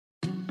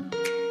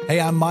Hey,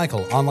 I'm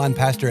Michael, online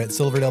pastor at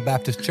Silverdale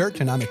Baptist Church,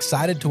 and I'm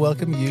excited to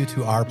welcome you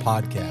to our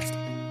podcast.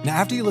 Now,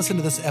 after you listen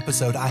to this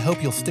episode, I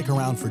hope you'll stick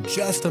around for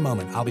just a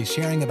moment. I'll be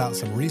sharing about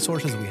some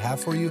resources we have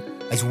for you,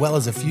 as well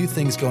as a few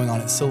things going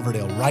on at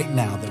Silverdale right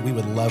now that we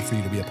would love for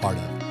you to be a part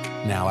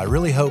of. Now, I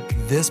really hope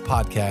this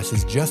podcast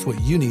is just what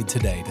you need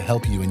today to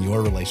help you in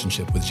your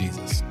relationship with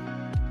Jesus.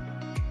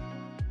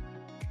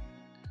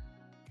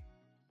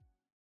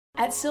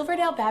 At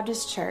Silverdale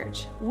Baptist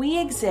Church, we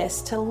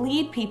exist to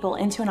lead people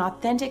into an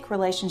authentic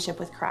relationship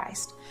with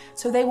Christ,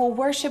 so they will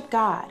worship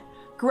God,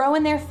 grow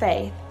in their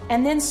faith,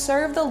 and then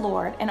serve the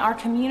Lord in our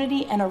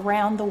community and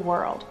around the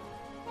world.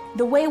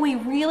 The way we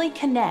really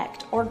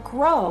connect or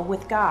grow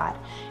with God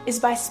is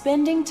by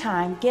spending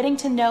time getting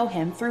to know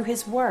Him through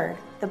His Word,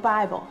 the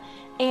Bible,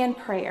 and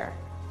prayer.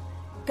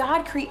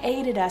 God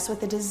created us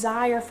with a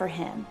desire for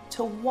Him,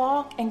 to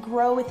walk and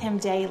grow with Him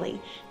daily,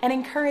 and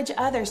encourage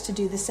others to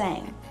do the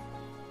same.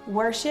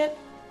 Worship,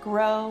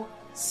 grow,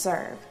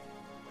 serve.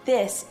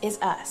 This is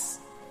us.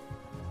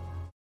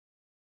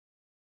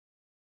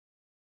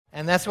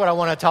 And that's what I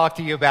want to talk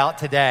to you about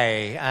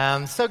today.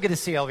 So good to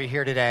see all of you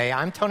here today.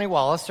 I'm Tony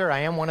Walliser. I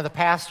am one of the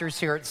pastors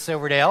here at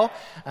Silverdale.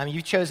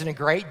 You've chosen a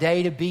great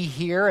day to be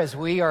here as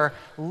we are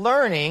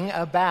learning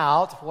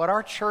about what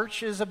our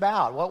church is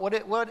about.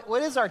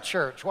 What is our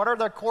church? What are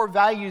the core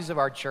values of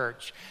our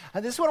church?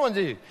 This is what I want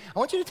to do. I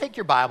want you to take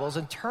your Bibles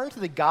and turn to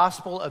the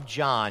Gospel of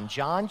John,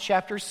 John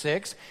chapter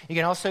 6. You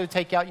can also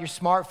take out your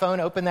smartphone,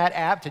 open that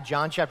app to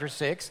John chapter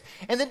 6,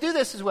 and then do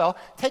this as well.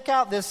 Take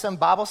out this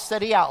Bible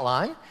study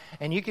outline,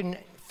 and you can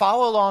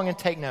follow along and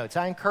take notes.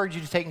 I encourage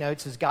you to take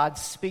notes as God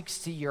speaks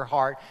to your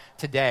heart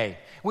today.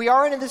 We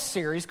are in this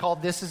series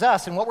called This Is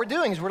Us, and what we're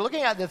doing is we're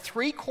looking at the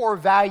three core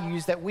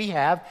values that we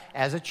have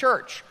as a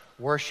church: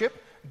 worship,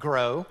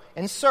 grow,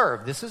 and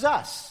serve. This is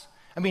us.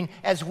 I mean,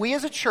 as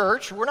a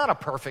church, we're not a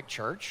perfect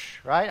church,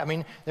 right? I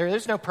mean, there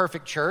is no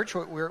perfect church.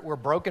 We're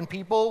broken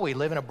people. We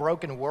live in a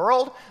broken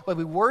world, but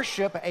we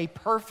worship a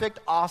perfect,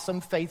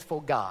 awesome, faithful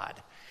God.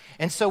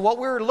 And so what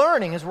we're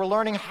learning is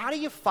how do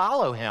you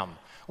follow Him?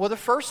 Well, the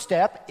first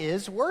step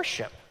is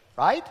worship,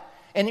 right?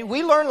 And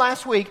we learned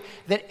last week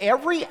that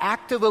every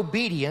act of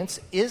obedience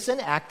is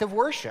an act of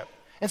worship.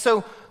 And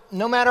so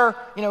no matter,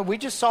 we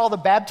just saw the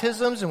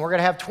baptisms, and we're going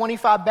to have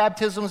 25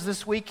 baptisms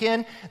this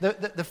weekend.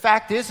 The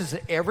fact is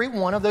that every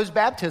one of those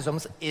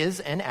baptisms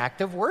is an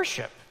act of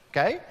worship,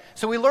 okay?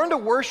 So we learned to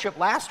worship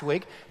last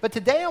week, but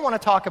today I want to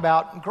talk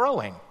about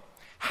growing.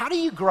 How do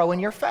you grow in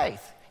your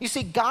faith? You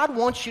see, God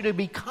wants you to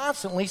be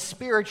constantly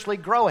spiritually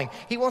growing.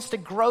 He wants to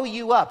grow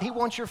you up. He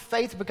wants your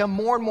faith to become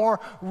more and more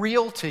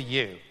real to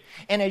you.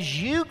 And as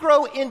you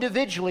grow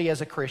individually as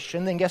a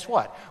Christian, then guess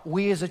what?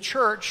 We as a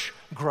church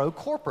grow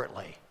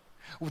corporately.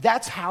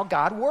 That's how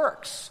God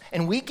works.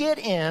 And we get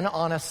in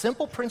on a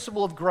simple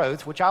principle of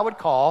growth, which I would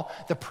call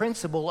the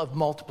principle of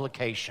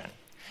multiplication.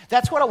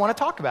 That's what I want to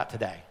talk about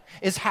today,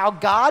 is how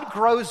God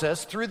grows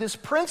us through this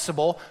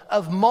principle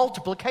of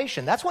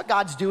multiplication. That's what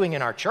God's doing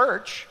in our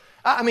church.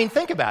 I mean,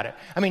 think about it.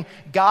 I mean,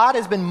 God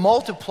has been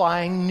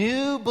multiplying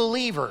new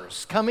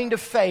believers coming to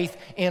faith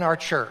in our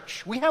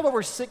church. We have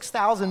over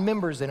 6,000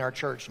 members in our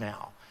church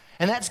now.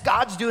 And that's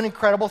God's doing an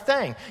incredible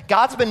thing.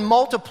 God's been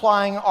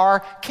multiplying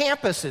our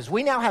campuses.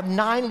 We now have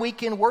 9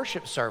 weekend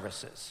worship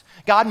services.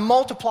 God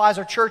multiplies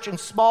our church in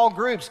small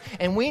groups,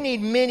 and we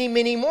need many,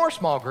 many more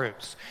small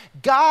groups.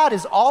 God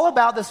is all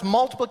about this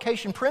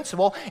multiplication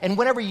principle, and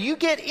whenever you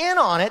get in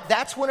on it,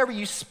 that's whenever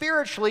you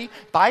spiritually,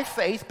 by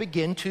faith,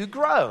 begin to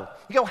grow.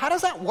 You go, how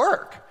does that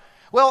work?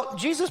 Well,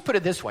 Jesus put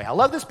it this way. I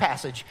love this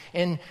passage.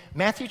 In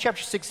Matthew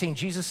chapter 16,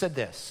 Jesus said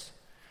this: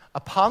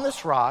 "Upon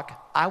this rock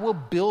I will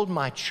build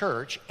my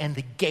church, and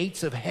the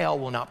gates of hell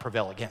will not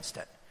prevail against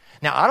it."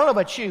 Now, I don't know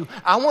about you.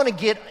 I want to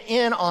get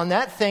in on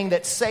that thing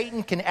that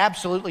Satan can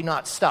absolutely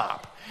not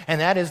stop,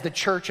 and that is the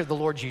church of the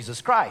Lord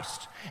Jesus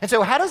Christ. And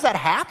so how does that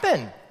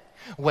happen?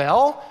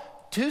 Well,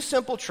 2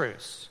 simple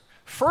truths.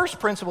 First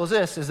principle is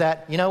this, is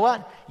that, you know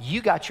what? You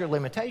got your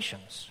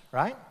limitations,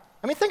 right?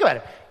 I mean, think about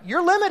it.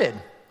 You're limited.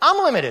 I'm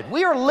limited.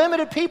 We are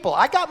limited people.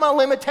 I got my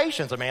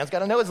limitations. A man's got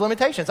to know his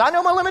limitations. I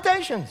know my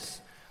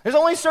limitations. There's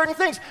only certain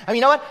things. I mean,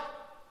 you know what?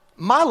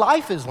 My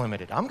life is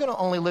limited. I'm going to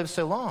only live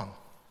so long.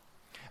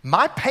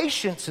 My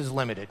patience is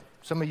limited.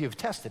 Some of you have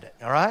tested it,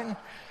 all right?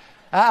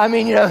 I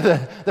mean,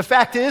 the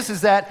fact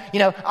is that,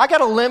 I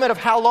got a limit of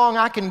how long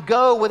I can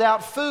go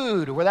without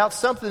food or without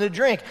something to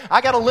drink.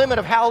 I got a limit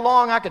of how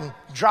long I can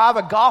drive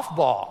a golf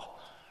ball.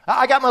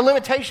 I got my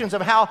limitations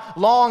of how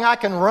long I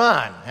can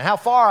run and how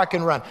far I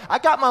can run. I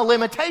got my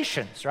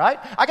limitations, right?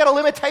 I got a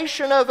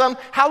limitation of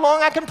how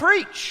long I can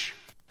preach.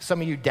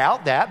 Some of you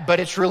doubt that, but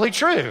it's really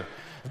true.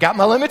 I've got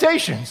my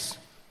limitations.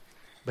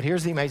 But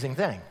here's the amazing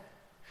thing.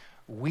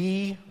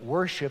 We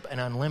worship an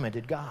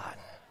unlimited God.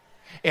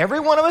 Every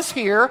one of us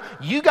here,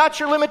 you got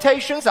your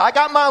limitations, I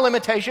got my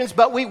limitations,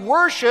 but we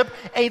worship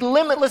a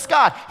limitless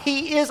God.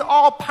 He is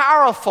all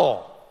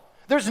powerful.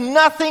 There's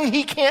nothing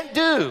He can't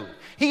do.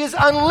 He is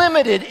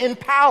unlimited in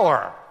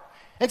power.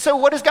 And so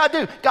what does God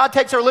do? God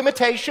takes our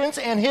limitations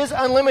and his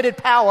unlimited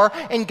power,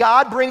 and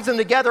God brings them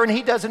together, and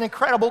he does an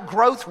incredible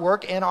growth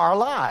work in our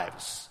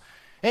lives.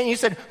 And you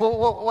said,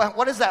 well,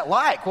 what is that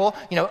like? Well,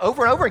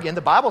 over and over again, the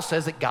Bible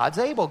says that God's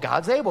able,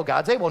 God's able,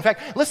 God's able. In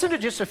fact, listen to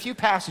just a few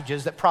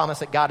passages that promise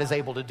that God is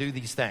able to do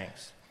these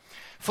things.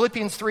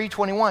 Philippians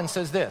 3:21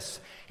 says this,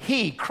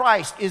 he,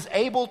 Christ, is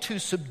able to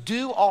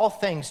subdue all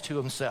things to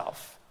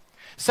himself.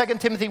 2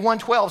 Timothy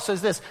 1:12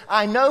 says this,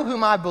 I know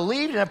whom I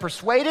believed and am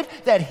persuaded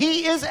that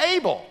he is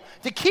able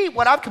to keep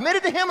what I've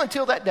committed to him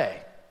until that day.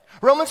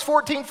 Romans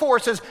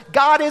 14:4 says,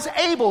 God is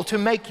able to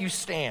make you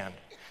stand.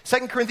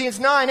 2 Corinthians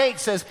 9:8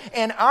 says,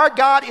 and our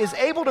God is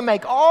able to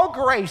make all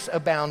grace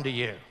abound to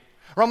you.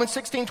 Romans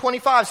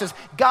 16:25 says,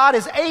 God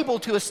is able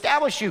to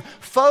establish you.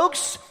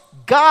 Folks,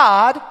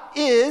 God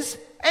is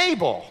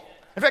able.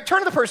 In fact, turn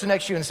to the person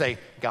next to you and say,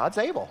 God's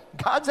able.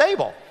 God's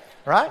able.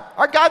 Right?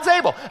 Our God's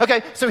able.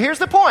 Okay, so here's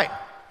the point.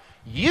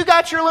 You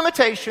got your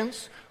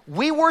limitations.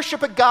 We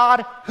worship a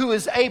God who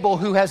is able,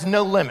 who has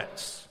no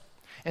limits.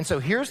 And so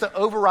here's the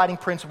overriding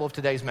principle of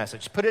today's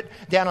message. Put it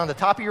down on the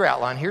top of your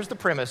outline. Here's the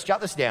premise.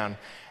 Jot this down.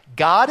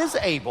 God is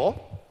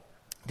able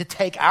to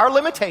take our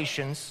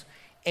limitations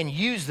and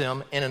use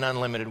them in an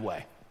unlimited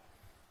way.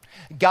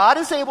 God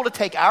is able to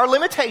take our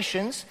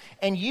limitations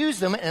and use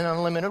them in an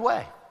unlimited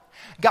way.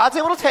 God's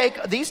able to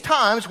take these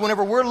times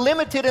whenever we're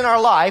limited in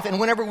our life and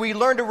whenever we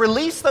learn to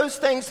release those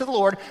things to the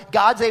Lord,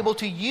 God's able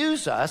to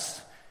use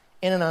us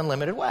in an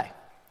unlimited way.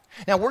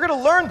 Now, we're going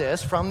to learn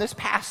this from this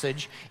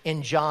passage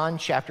in John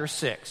chapter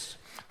 6.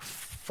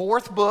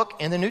 Fourth book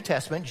in the New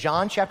Testament,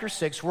 John chapter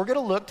 6. We're going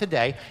to look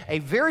today, a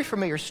very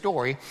familiar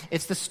story.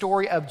 It's the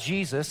story of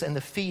Jesus and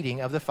the feeding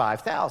of the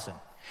 5,000.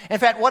 In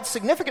fact, what's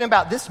significant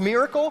about this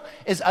miracle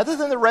is other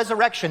than the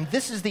resurrection,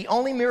 this is the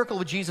only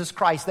miracle of Jesus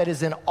Christ that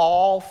is in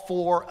all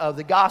four of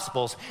the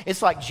Gospels.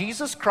 It's like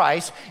Jesus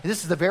Christ,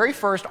 this is the very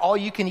first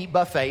all-you-can-eat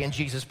buffet, and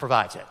Jesus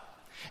provides it.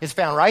 It's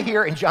found right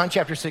here in John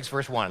chapter 6,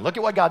 verse 1. Look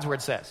at what God's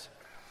word says.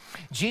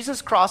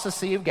 Jesus crossed the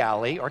Sea of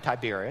Galilee, or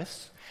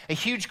Tiberias. A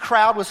huge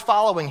crowd was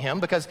following him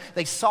because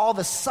they saw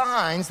the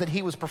signs that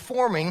he was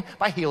performing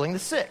by healing the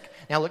sick.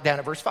 Now look down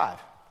at verse 5.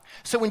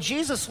 So when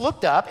Jesus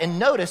looked up and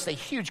noticed a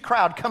huge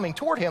crowd coming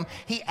toward him,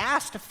 he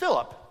asked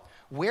Philip,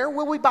 where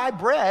will we buy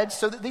bread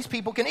so that these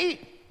people can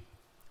eat?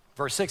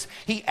 Verse 6,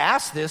 he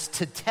asked this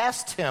to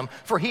test him,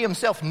 for he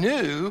himself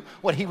knew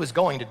what he was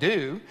going to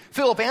do.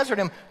 Philip answered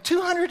him,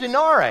 200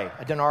 denarii,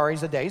 a denarii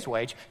is a day's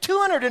wage,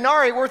 200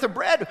 denarii worth of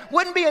bread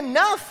wouldn't be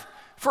enough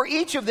for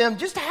each of them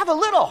just to have a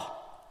little.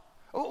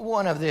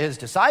 One of his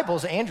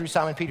disciples, Andrew,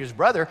 Simon Peter's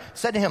brother,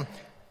 said to him,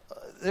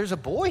 there's a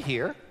boy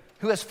here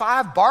who has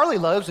 5 barley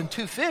loaves and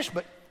 2 fish,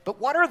 but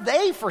what are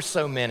they for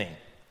so many?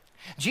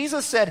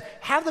 Jesus said,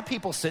 have the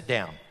people sit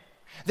down.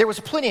 There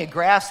was plenty of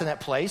grass in that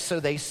place, so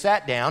they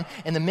sat down,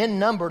 and the men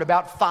numbered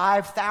about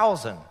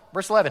 5,000.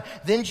 Verse 11,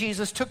 then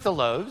Jesus took the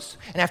loaves,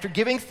 and after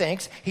giving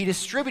thanks, he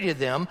distributed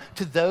them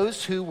to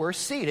those who were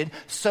seated,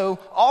 so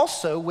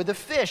also with the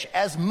fish,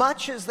 as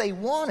much as they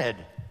wanted.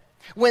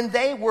 When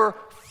they were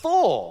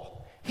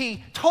full,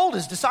 he told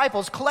his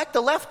disciples, collect the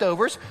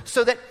leftovers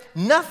so that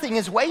nothing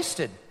is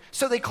wasted.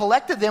 So they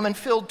collected them and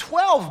filled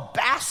 12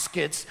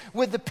 baskets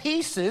with the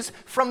pieces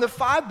from the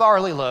 5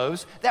 barley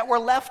loaves that were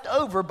left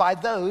over by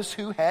those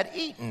who had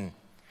eaten.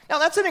 Now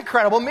that's an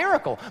incredible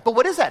miracle. But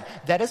what is that?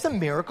 That is the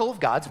miracle of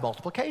God's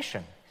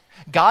multiplication.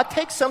 God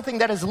takes something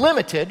that is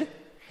limited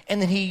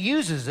and then he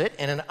uses it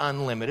in an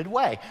unlimited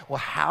way. Well,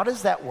 how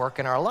does that work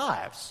in our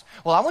lives?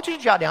 Well, I want you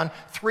to jot down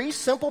 3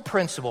 simple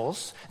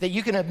principles that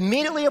you can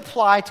immediately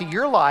apply to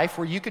your life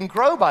where you can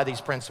grow by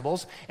these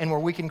principles and where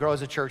we can grow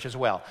as a church as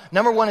well.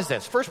 Number 1 is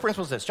this. First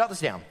principle is this. Jot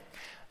this down.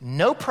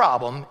 No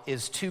problem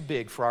is too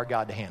big for our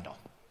God to handle.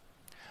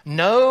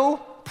 No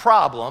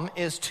problem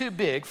is too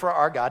big for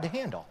our God to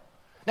handle.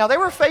 Now, they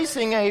were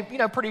facing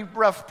a pretty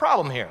rough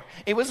problem here.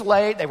 It was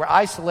late. They were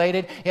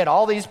isolated. He had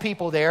all these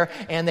people there,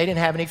 and they didn't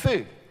have any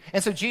food.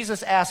 And so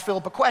Jesus asked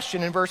Philip a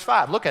question in verse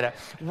 5. Look at it.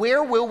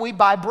 Where will we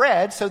buy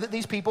bread so that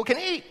these people can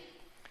eat?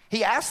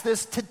 He asked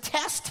this to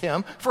test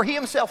him, for he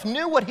himself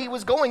knew what he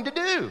was going to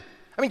do.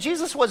 I mean,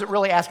 Jesus wasn't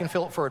really asking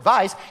Philip for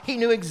advice. He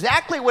knew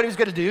exactly what he was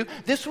going to do.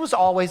 This was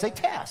always a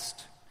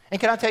test. And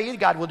can I tell you,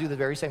 God will do the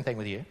very same thing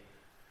with you.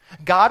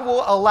 God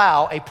will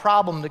allow a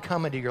problem to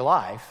come into your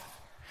life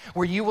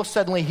where you will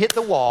suddenly hit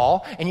the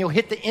wall and you'll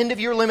hit the end of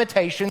your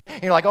limitation.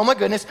 And you're like, oh my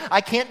goodness,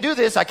 I can't do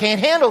this. I can't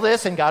handle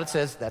this. And God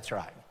says, that's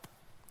right.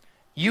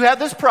 You have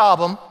this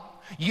problem.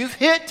 You've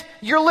hit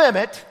your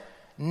limit.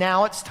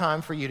 Now it's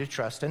time for you to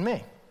trust in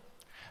me.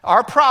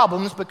 Our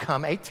problems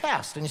become a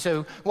test. And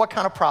so what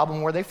kind of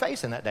problem were they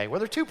facing that day? Well,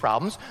 there are 2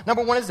 problems.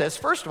 Number 1 is this.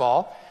 First of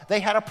all, they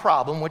had a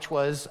problem, which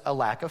was a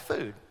lack of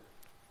food.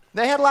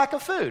 They had lack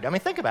of food. I mean,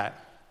 think about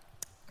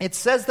it. It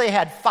says they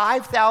had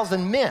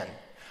 5,000 men.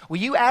 Well,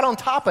 you add on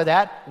top of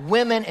that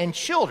women and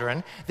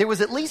children, there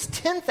was at least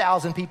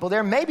 10,000 people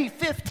there, maybe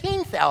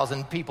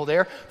 15,000 people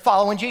there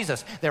following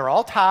Jesus. They're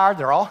all tired,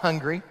 they're all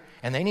hungry,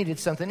 and they needed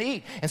something to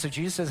eat. And so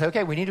Jesus says,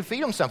 okay, we need to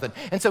feed them something.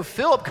 And so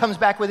Philip comes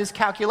back with his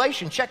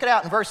calculation. Check it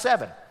out in verse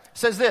 7. It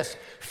says this,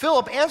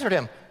 Philip answered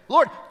him,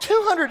 Lord,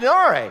 200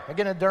 denarii,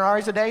 again, a denarii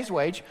is a day's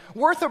wage,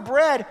 worth of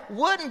bread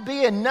wouldn't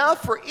be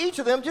enough for each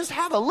of them. Just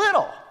have a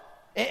little.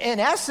 In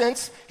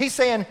essence, he's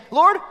saying,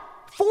 Lord,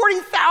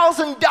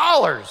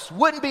 $40,000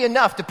 wouldn't be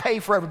enough to pay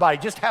for everybody.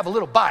 Just have a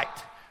little bite,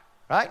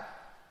 right?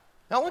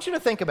 Now, I want you to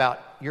think about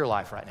your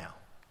life right now.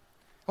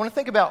 I want to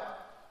think about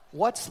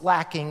what's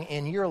lacking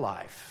in your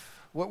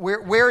life.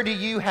 Where do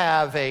you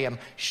have a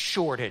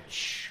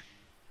shortage?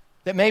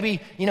 That maybe,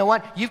 you know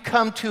what, you've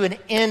come to an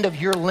end of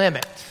your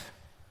limit.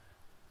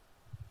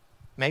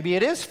 Maybe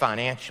it is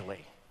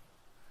financially.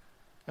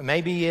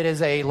 Maybe it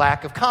is a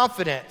lack of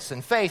confidence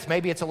and faith.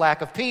 Maybe it's a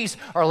lack of peace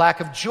or a lack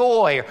of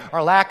joy or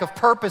a lack of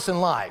purpose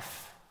in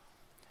life.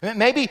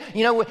 Maybe,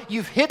 you know,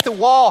 you've hit the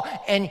wall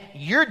and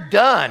you're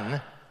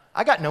done.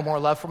 I got no more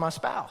love for my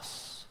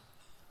spouse.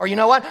 Or you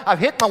know what? I've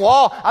hit my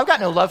wall. I've got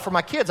no love for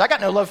my kids. I got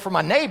no love for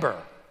my neighbor.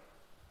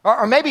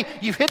 Or maybe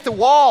you've hit the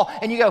wall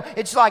and you go,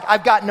 it's like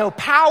I've got no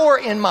power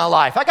in my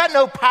life. I got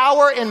no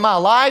power in my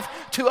life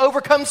to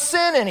overcome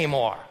sin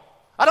anymore.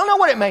 I don't know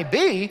what it may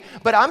be,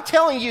 but I'm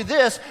telling you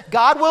this,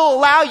 God will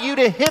allow you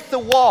to hit the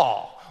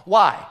wall.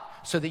 Why?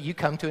 So that you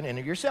come to an end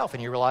of yourself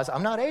and you realize,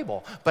 I'm not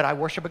able, but I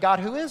worship a God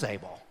who is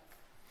able.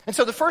 And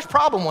so the first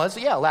problem was,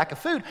 lack of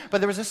food.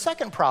 But there was a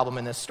second problem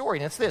in this story,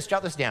 and it's this.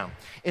 Jot this down.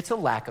 It's a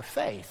lack of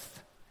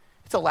faith.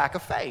 It's a lack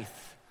of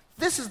faith.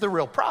 This is the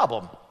real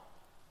problem.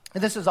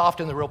 And this is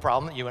often the real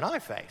problem that you and I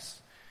face.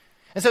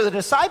 And so the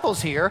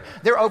disciples here,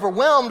 they're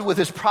overwhelmed with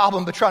this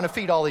problem of trying to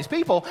feed all these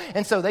people,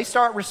 and so they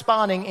start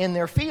responding in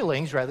their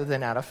feelings rather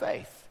than out of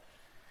faith.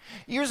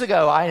 Years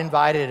ago, I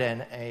invited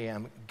a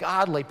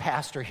godly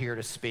pastor here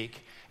to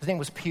speak. His name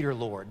was Peter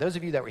Lord. Those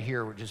of you that were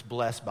here were just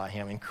blessed by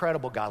him.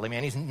 Incredible godly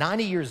man. He's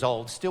 90 years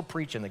old, still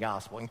preaching the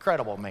gospel.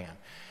 Incredible man.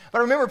 But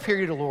I remember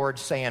Peter Lord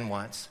saying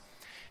once,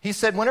 he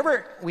said,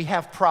 whenever we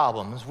have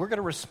problems, we're going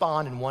to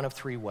respond in one of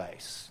three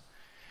ways.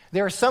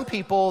 There are some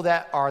people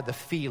that are the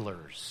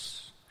feelers.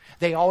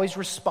 They always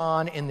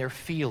respond in their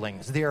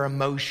feelings, their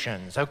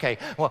emotions. Okay,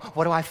 well,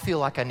 what do I feel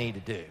like I need to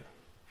do?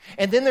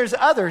 And then there's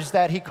others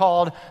that he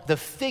called the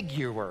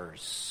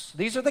figurers.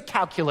 These are the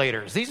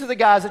calculators. These are the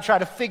guys that try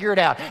to figure it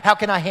out. How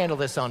can I handle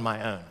this on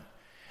my own? And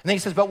then he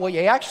says, but what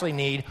you actually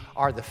need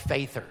are the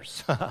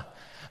faithers.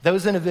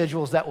 Those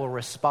individuals that will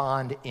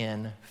respond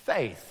in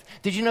faith.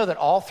 Did you know that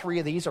all three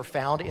of these are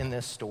found in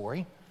this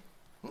story?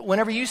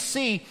 Whenever you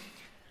see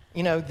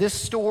this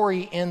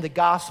story in the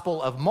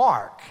Gospel of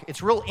Mark,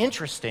 it's real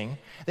interesting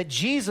that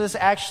Jesus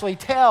actually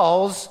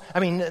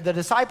the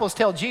disciples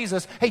tell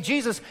Jesus, hey,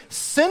 Jesus,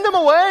 send them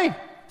away.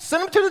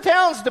 Send them to the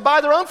towns to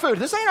buy their own food.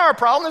 This ain't our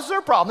problem. This is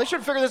their problem. They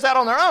should figure this out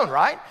on their own,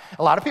 right?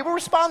 A lot of people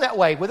respond that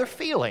way with their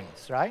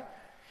feelings, right?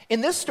 In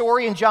this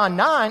story in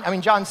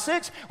John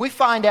 6, we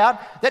find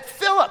out that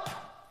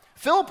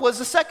Philip was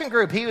the second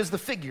group. He was the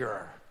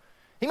figurer.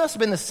 He must have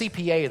been the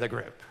CPA of the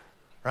group,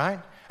 right?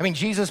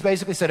 Jesus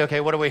basically said, okay,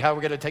 how are we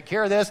going to take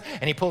care of this?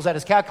 And he pulls out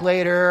his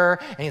calculator,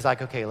 and he's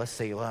like, okay, let's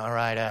see. Well, all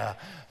right,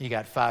 you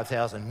got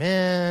 5,000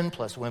 men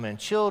plus women and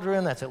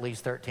children. That's at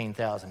least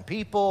 13,000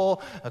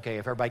 people. Okay,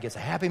 if everybody gets a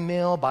Happy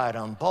Meal, buy it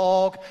on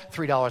bulk,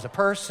 $3 a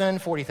person,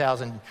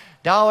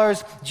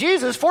 $40,000.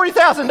 Jesus,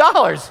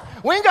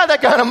 $40,000. We ain't got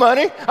that kind of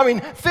money.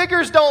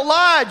 Figures don't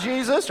lie,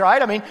 Jesus,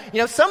 right?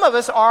 Some of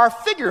us are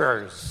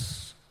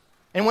figurers.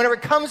 And whenever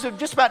it comes to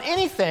just about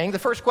anything, the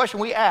first question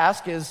we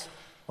ask is,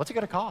 what's it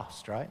going to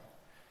cost, right?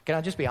 Can I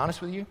just be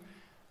honest with you?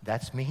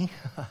 That's me.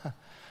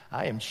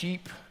 I am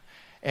cheap,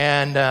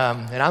 and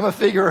I'm a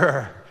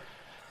figurer.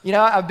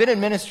 I've been in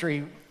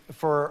ministry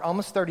for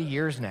almost 30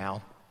 years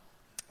now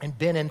and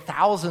been in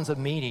thousands of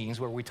meetings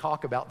where we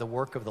talk about the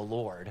work of the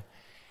Lord.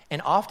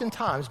 And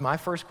oftentimes, my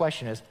first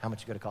question is, how much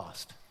is it going to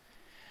cost?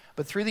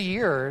 But through the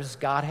years,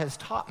 God has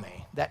taught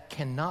me that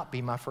cannot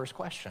be my first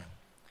question.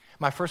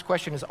 My first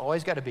question has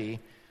always got to be,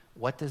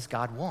 what does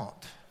God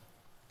want?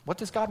 What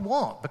does God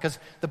want? Because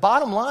the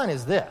bottom line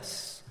is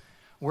this: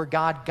 where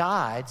God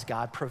guides,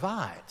 God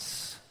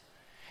provides.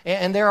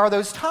 And there are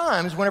those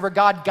times whenever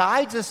God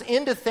guides us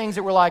into things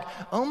that we're like,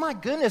 oh my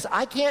goodness,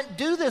 I can't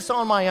do this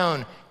on my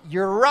own.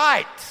 You're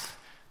right.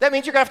 That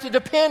means you're going to have to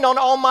depend on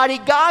Almighty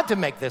God to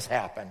make this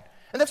happen.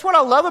 And that's what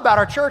I love about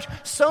our church.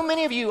 So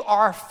many of you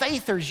are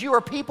faithers. You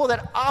are people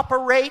that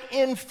operate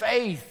in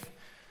faith.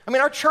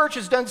 Our church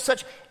has done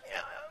such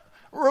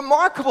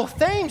remarkable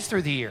things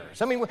through the years.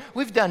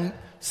 We've done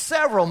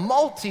several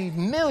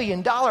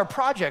multi-million-dollar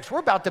projects. We're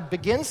about to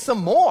begin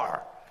some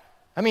more.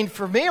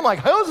 For me, I'm like,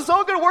 how is this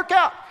all going to work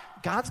out?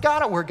 God's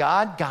got it. Where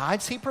God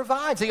guides, He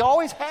provides. He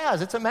always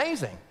has. It's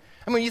amazing.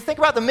 You think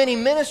about the many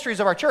ministries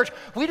of our church.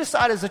 We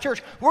decided as a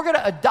church, we're going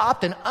to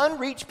adopt an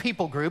unreached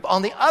people group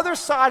on the other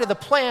side of the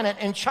planet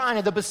in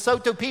China, the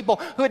Basotho people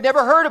who had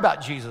never heard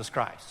about Jesus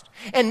Christ.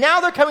 And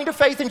now they're coming to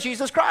faith in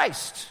Jesus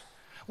Christ.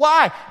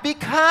 Why?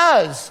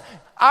 Because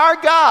our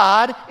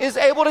God is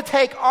able to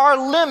take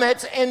our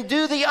limits and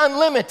do the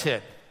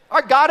unlimited.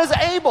 Our God is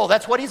able.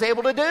 That's what He's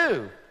able to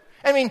do.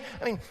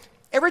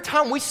 Every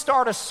time we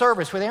start a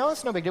service, we think,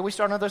 it's no big deal. We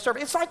start another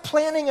service. It's like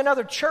planning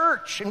another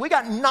church. And we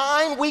got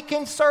 9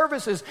 weekend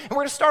services, and we're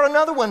going to start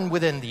another one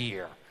within the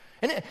year.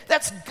 And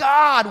that's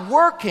God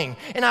working.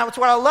 And that's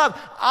what I love.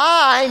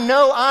 I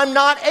know I'm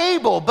not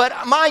able,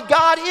 but my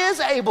God is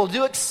able to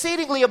do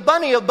exceedingly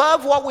abundantly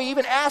above what we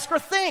even ask or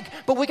think.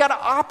 But we got to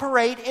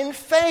operate in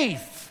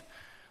faith.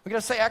 We got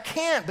to say, I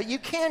can't, but you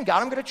can,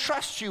 God. I'm going to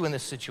trust you in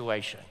this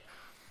situation.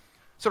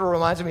 Sort of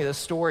reminds me of this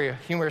story, a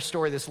humorous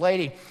story of this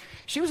lady.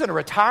 She was in a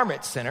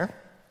retirement center,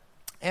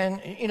 and,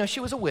 she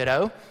was a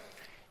widow.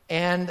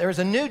 And there was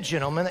a new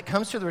gentleman that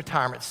comes to the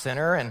retirement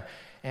center,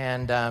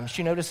 and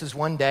she notices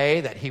one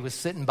day that he was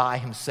sitting by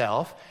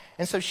himself.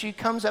 And so she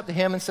comes up to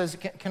him and says,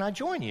 can I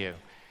join you?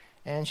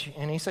 And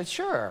he said,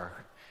 sure.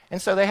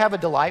 And so they have a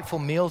delightful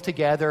meal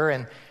together,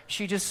 and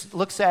she just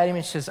looks at him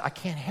and says, I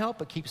can't help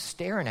but keep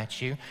staring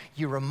at you.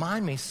 You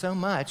remind me so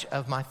much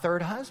of my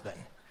third husband.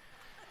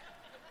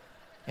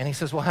 And he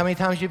says, well, how many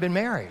times have you been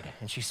married?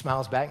 And she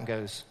smiles back and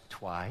goes,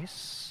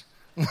 twice.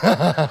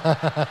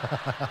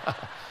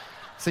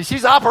 See,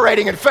 she's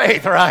operating in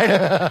faith,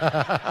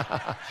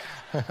 right?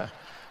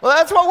 Well,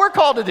 that's what we're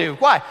called to do.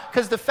 Why?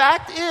 Because the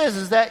fact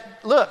is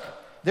that, look,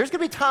 there's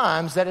going to be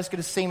times that it's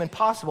going to seem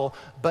impossible,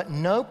 but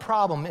no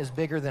problem is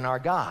bigger than our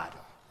God,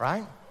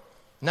 right?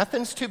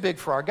 Nothing's too big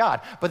for our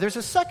God. But there's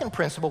a second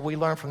principle we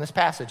learn from this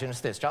passage, and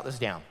it's this. Jot this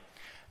down.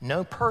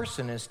 No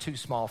person is too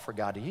small for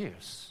God to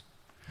use.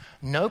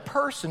 No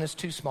person is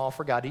too small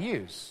for God to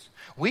use.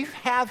 We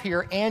have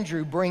here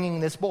Andrew bringing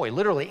this boy,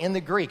 literally in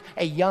the Greek,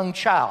 a young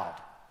child.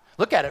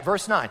 Look at it,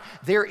 verse 9.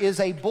 There is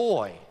a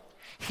boy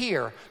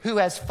here who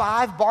has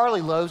 5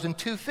 barley loaves and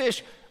 2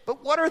 fish.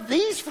 But what are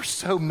these for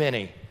so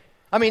many?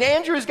 I mean,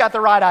 Andrew's got the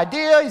right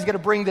idea. He's going to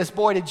bring this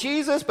boy to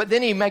Jesus, but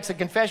then he makes a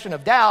confession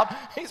of doubt.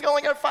 He's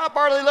only got 5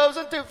 barley loaves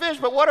and 2 fish,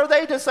 but what are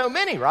they to so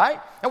many, right?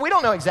 And we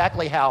don't know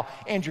exactly how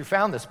Andrew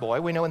found this boy.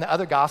 We know in the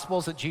other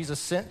Gospels that Jesus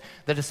sent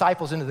the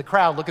disciples into the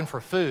crowd looking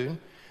for food.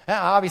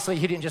 Now, obviously,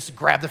 he didn't just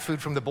grab the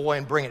food from the boy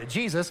and bring it to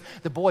Jesus.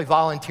 The boy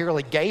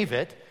voluntarily gave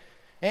it.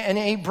 And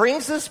he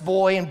brings this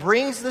boy and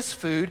brings this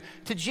food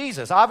to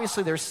Jesus.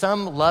 Obviously, there's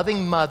some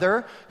loving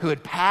mother who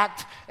had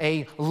packed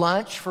a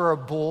lunch for a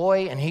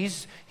boy, and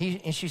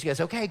she goes,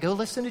 okay, go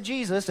listen to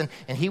Jesus. And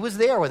he was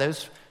there with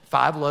those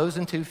 5 loaves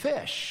and 2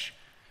 fish.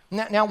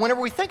 Now, whenever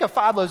we think of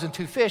 5 loaves and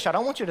 2 fish, I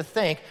don't want you to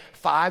think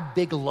 5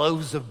 big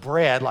loaves of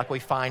bread like we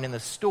find in the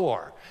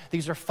store.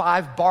 These are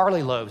 5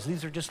 barley loaves.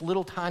 These are just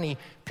little tiny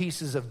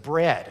pieces of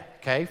bread,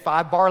 okay?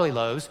 5 barley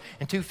loaves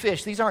and 2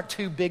 fish. These aren't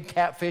 2 big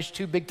catfish,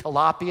 2 big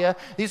tilapia.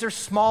 These are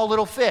small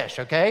little fish,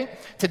 okay?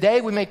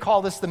 Today, we may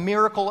call this the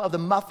miracle of the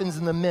muffins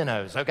and the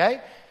minnows,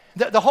 okay?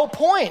 The whole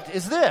point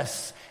is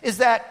this, is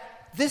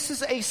that this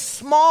is a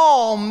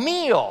small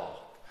meal.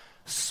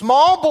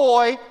 Small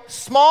boy,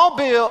 small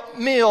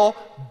meal,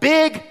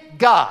 big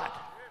God,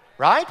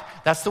 right?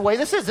 That's the way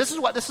this is. This is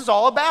what this is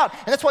all about.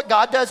 And that's what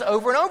God does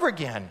over and over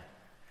again.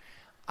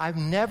 I've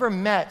never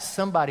met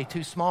somebody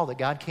too small that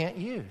God can't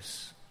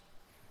use.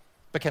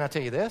 But can I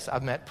tell you this?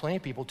 I've met plenty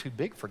of people too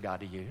big for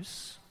God to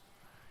use.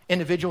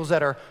 Individuals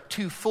that are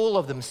too full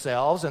of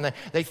themselves, and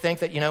they think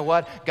that, you know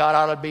what, God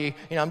ought to be,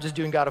 I'm just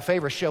doing God a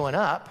favor showing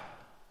up.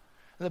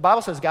 And the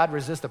Bible says God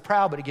resists the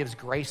proud, but he gives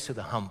grace to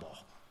the humble.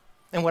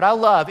 And what I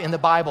love in the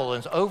Bible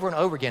is over and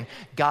over again,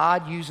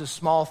 God uses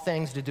small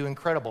things to do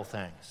incredible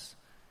things.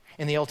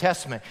 In the Old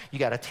Testament, you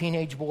got a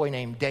teenage boy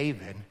named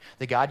David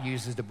that God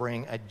uses to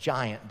bring a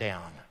giant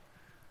down.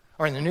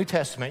 Or in the New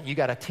Testament, you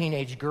got a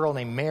teenage girl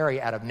named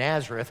Mary out of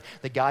Nazareth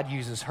that God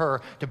uses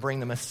her to bring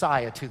the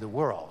Messiah to the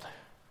world.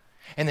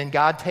 And then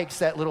God takes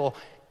that little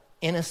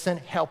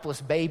innocent, helpless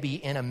baby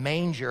in a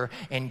manger,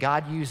 and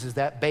God uses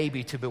that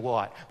baby to be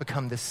what?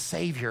 Become the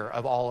Savior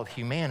of all of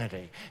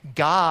humanity.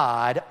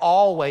 God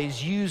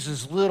always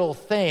uses little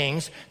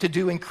things to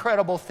do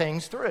incredible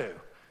things through.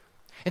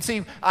 And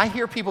see, I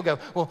hear people go,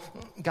 well,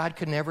 God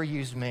could never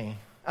use me.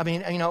 I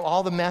mean,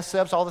 all the mess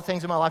ups, all the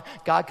things in my life,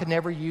 God could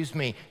never use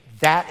me.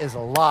 That is a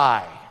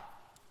lie.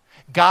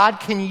 God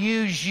can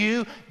use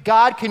you.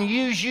 God can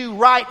use you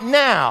right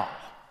now.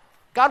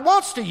 God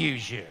wants to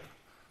use you.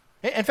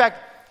 In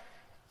fact,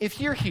 if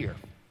you're here,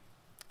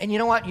 and you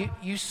know what,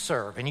 you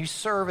serve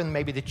in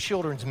maybe the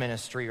children's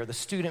ministry or the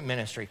student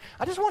ministry,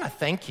 I just want to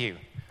thank you.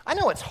 I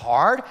know it's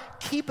hard.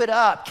 Keep it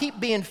up. Keep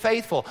being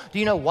faithful. Do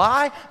you know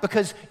why?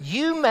 Because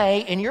you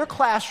may, in your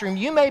classroom,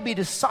 you may be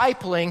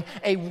discipling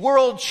a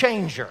world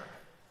changer.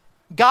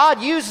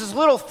 God uses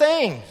little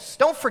things.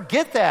 Don't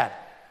forget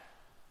that.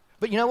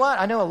 But you know what?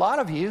 I know a lot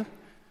of you,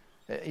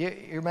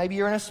 maybe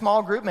you're in a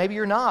small group, maybe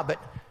you're not,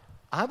 but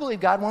I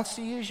believe God wants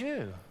to use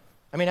you.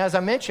 I mean, as I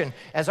mentioned,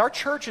 as our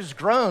church has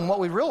grown, what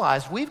we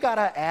realized, we've got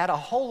to add a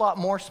whole lot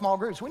more small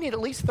groups. We need at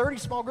least 30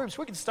 small groups.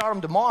 We could start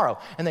them tomorrow,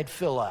 and they'd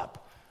fill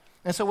up.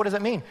 And so what does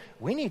that mean?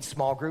 We need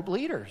small group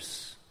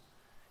leaders.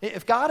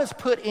 If God has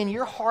put in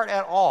your heart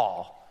at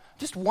all,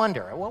 just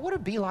wonder, what would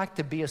it be like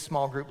to be a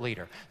small group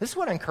leader? This is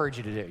what I encourage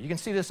you to do. You can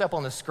see this up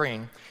on the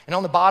screen, and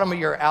on the bottom of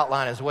your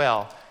outline as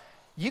well.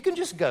 You can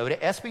just go to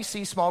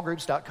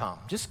sbcsmallgroups.com.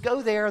 Just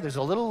go there. There's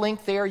a little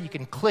link there. You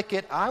can click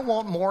it. I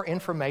want more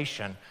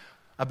information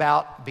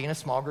about being a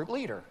small group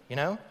leader,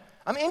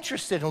 I'm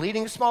interested in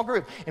leading a small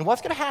group. And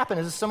what's going to happen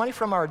is somebody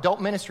from our adult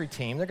ministry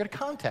team, they're going to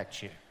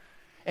contact you.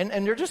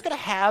 And they're just going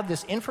to have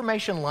this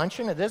information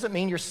luncheon. It doesn't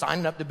mean you're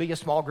signing up to be a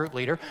small group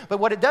leader. But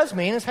what it does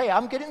mean is, hey,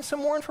 I'm getting some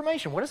more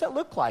information. What does that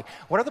look like?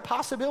 What are the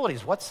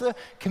possibilities? What's the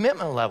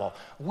commitment level?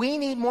 We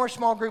need more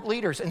small group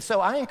leaders. And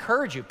so I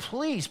encourage you,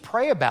 please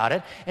pray about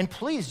it. And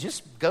please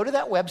just go to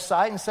that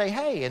website and say,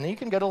 hey, and then you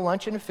can go to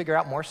luncheon and figure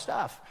out more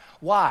stuff.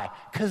 Why?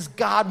 Because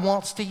God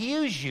wants to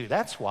use you.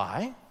 That's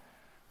why.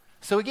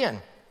 So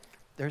again,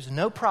 there's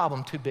no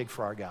problem too big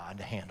for our God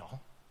to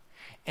handle.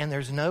 And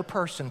there's no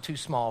person too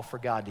small for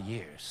God to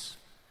use.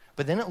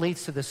 But then it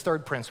leads to this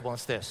third principle, and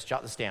it's this.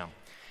 Jot this down.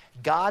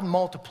 God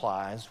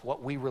multiplies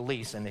what we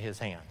release into his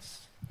hands.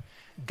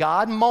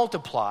 God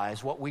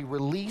multiplies what we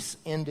release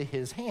into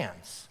his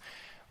hands.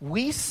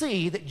 We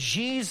see that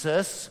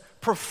Jesus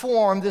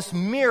performed this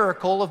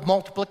miracle of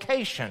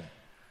multiplication.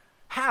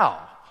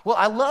 How? Well,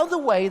 I love the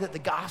way that the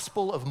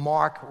Gospel of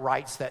Mark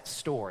writes that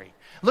story.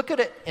 Look at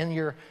it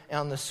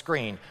on the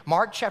screen.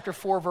 Mark chapter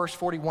 4, verse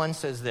 41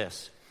 says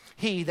this.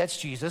 He, that's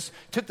Jesus,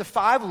 took the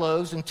 5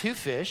 loaves and 2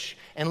 fish,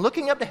 and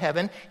looking up to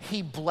heaven,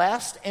 he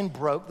blessed and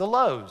broke the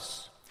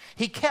loaves.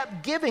 He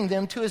kept giving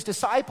them to his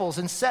disciples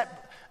and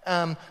set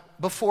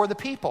before the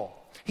people.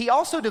 He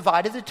also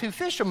divided the 2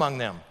 fish among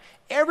them.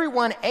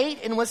 Everyone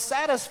ate and was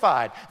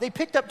satisfied. They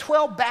picked up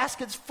 12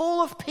 baskets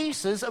full of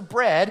pieces of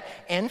bread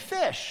and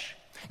fish.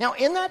 Now,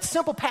 in that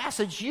simple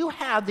passage, you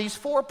have these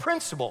 4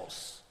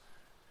 principles.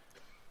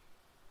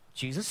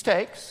 Jesus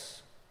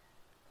takes,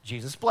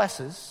 Jesus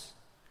blesses,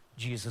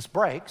 Jesus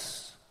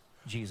breaks,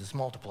 Jesus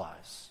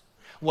multiplies.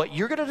 What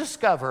you're going to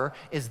discover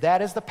is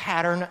that is the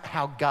pattern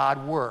how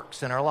God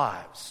works in our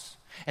lives.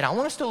 And I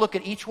want us to look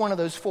at each one of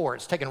those 4.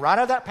 It's taken right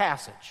out of that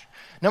passage.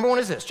 Number 1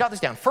 is this. Jot this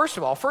down. First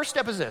of all, first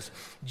step is this.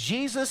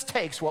 Jesus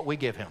takes what we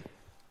give him.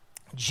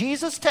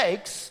 Jesus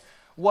takes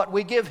what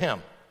we give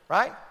him,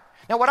 right?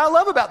 Now, what I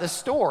love about this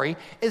story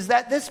is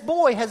that this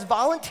boy has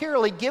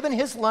voluntarily given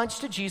his lunch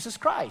to Jesus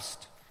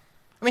Christ.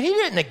 I mean, he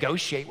didn't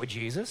negotiate with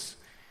Jesus.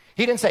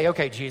 He didn't say,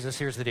 okay, Jesus,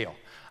 here's the deal.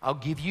 I'll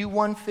give you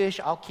 1 fish,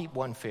 I'll keep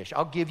 1 fish.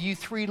 I'll give you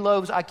 3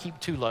 loaves, I keep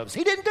 2 loaves.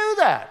 He didn't do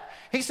that.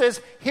 He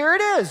says, here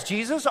it is,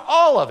 Jesus,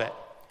 all of it.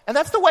 And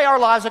that's the way our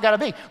lives have got to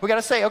be. We've got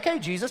to say, okay,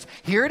 Jesus,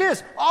 here it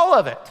is, all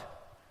of it.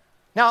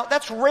 Now,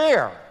 that's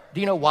rare. Do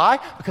you know why?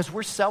 Because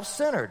we're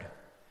self-centered.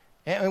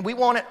 And we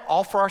want it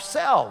all for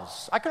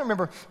ourselves. I can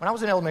remember when I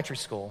was in elementary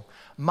school,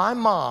 my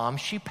mom,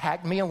 she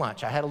packed me a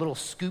lunch. I had a little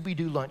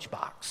Scooby-Doo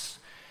lunchbox.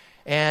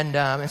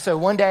 And so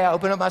one day I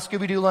opened up my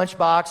Scooby-Doo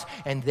lunchbox,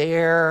 and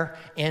there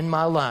in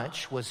my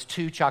lunch was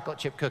 2 chocolate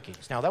chip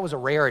cookies. Now, that was a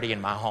rarity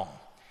in my home.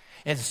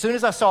 And as soon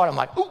as I saw it, I'm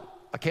like, ooh,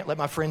 I can't let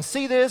my friends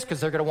see this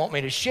because they're going to want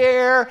me to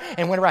share.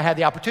 And whenever I had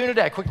the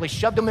opportunity, I quickly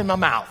shoved them in my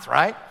mouth,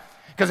 right?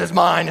 Because it's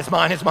mine, it's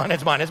mine, it's mine,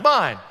 it's mine, it's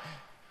mine.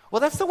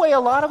 Well, that's the way a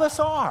lot of us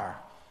are.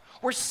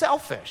 We're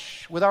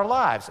selfish with our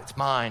lives. It's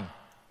mine.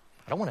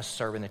 I don't want to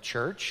serve in the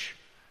church.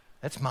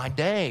 That's my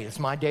day. It's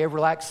my day of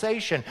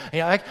relaxation. You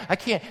know, I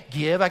can't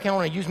give. I can't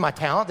want to use my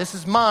talent. This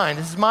is mine.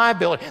 This is my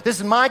ability. This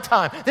is my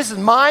time. This is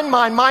mine,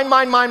 mine, mine,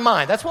 mine, mine,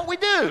 mine. That's what we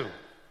do.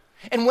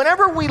 And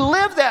whenever we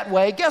live that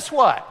way, guess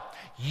what?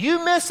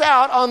 You miss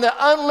out on the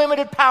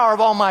unlimited power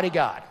of Almighty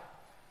God.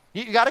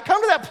 You got to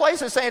come to that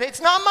place of saying,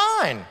 it's not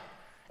mine.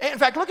 And in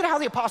fact, look at how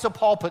the Apostle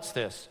Paul puts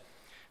this.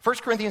 1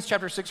 Corinthians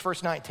chapter 6,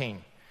 verse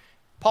 19.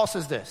 Paul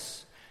says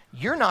this,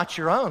 you're not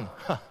your own.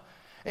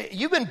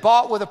 You've been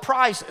bought with a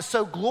price,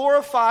 so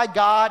glorify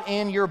God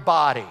in your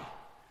body.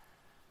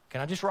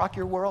 Can I just rock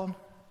your world?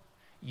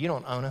 You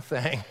don't own a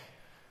thing.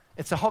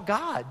 It's all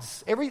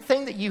God's.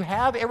 Everything that you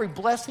have, every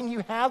blessing you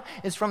have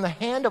is from the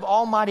hand of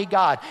Almighty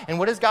God. And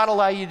what does God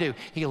allow you to do?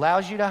 He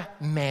allows you to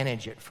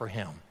manage it for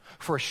him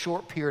for a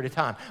short period of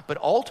time. But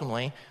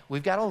ultimately,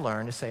 we've got to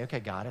learn to say, okay,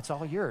 God, it's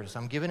all yours.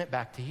 I'm giving it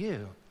back to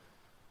you.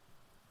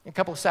 A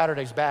couple of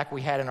Saturdays back,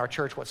 we had in our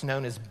church what's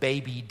known as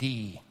Baby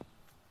D.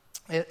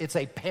 It's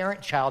a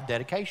parent-child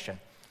dedication.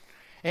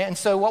 And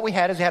so what we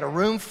had is we had a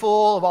room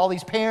full of all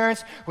these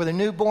parents with their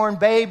newborn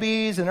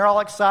babies, and they're all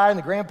excited, and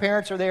the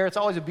grandparents are there. It's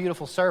always a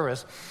beautiful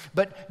service.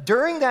 But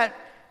during that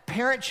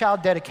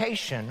parent-child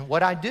dedication,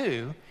 what I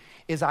do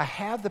is I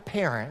have the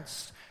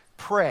parents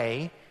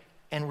pray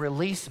and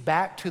release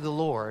back to the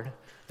Lord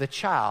the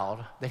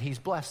child that he's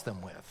blessed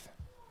them with.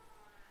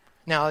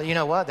 Now, you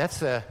know what?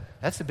 That's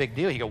a big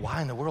deal. You go,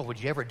 why in the world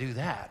would you ever do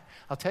that?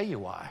 I'll tell you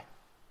why.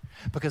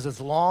 Because as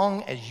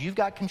long as you've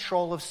got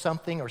control of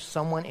something or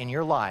someone in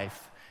your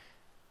life,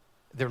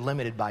 they're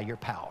limited by your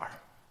power.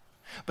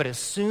 But as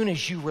soon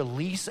as you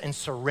release and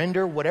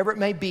surrender whatever it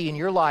may be in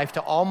your life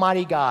to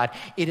Almighty God,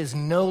 it is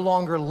no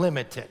longer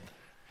limited.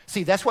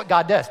 See, that's what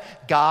God does.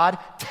 God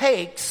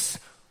takes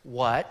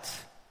what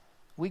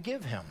we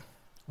give him.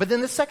 But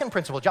then the second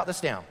principle, jot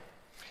this down.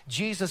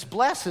 Jesus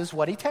blesses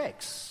what he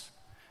takes.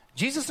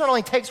 Jesus not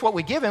only takes what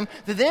we give him,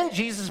 but then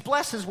Jesus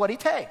blesses what he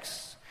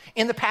takes.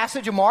 In the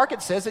passage of Mark,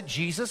 it says that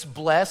Jesus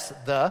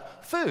blessed the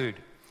food.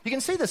 You can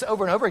see this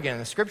over and over again in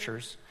the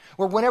scriptures,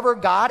 where whenever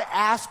God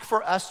asks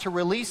for us to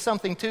release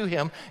something to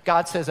him,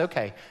 God says,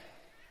 okay,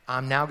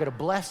 I'm now going to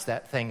bless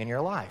that thing in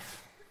your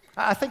life.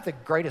 I think the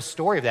greatest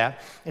story of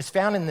that is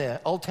found in the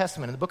Old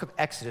Testament, in the book of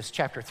Exodus,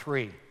 chapter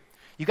 3.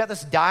 You got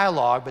this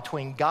dialogue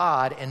between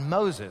God and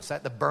Moses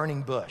at the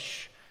burning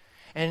bush.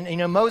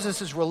 And,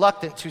 Moses is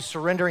reluctant to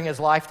surrendering his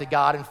life to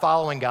God and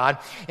following God.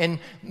 And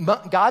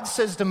God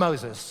says to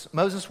Moses,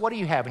 Moses, what do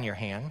you have in your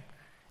hand? And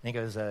he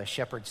goes, a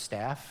shepherd's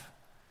staff.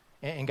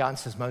 And God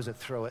says, Moses,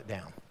 throw it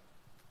down.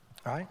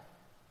 Right?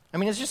 I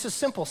mean, it's just a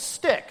simple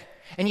stick.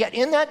 And yet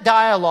in that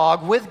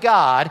dialogue with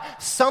God,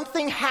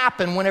 something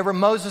happened whenever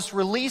Moses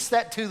released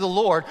that to the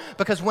Lord,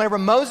 because whenever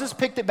Moses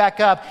picked it back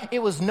up, it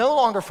was no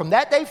longer, from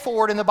that day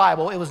forward in the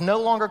Bible, it was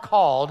no longer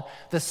called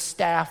the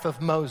staff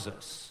of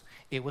Moses.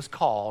 It was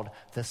called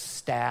the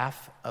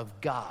staff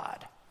of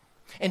God.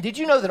 And did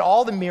you know that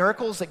all the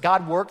miracles that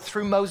God worked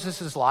through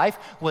Moses' life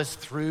was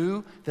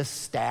through the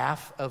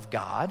staff of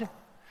God?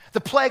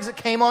 The plagues that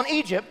came on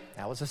Egypt,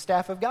 that was the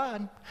staff of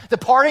God. The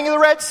parting of the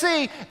Red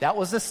Sea, that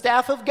was the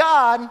staff of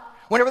God.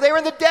 Whenever they were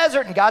in the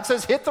desert and God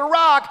says, hit the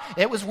rock,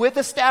 it was with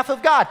the staff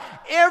of God.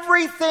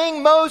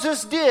 Everything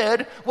Moses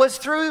did was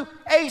through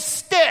a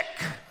stick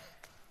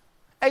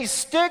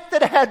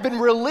that had been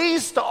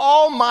released to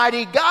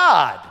Almighty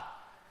God.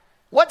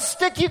 What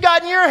stick you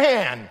got in your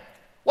hand?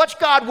 Watch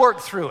God work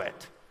through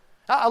it.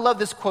 I love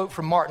this quote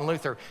from Martin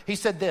Luther. He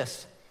said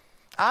this,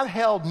 I've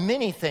held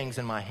many things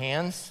in my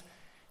hands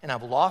and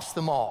I've lost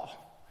them all.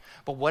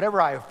 But whatever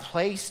I have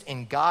placed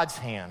in God's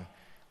hand,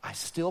 I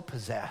still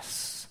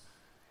possess.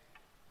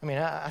 I mean,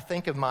 I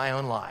think of my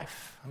own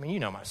life. I mean, you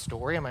know my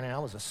story. I mean, I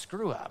was a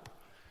screw up,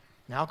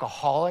 an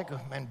alcoholic,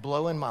 and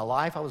blowing my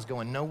life. I was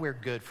going nowhere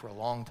good for a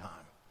long time.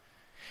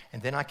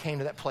 And then I came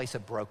to that place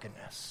of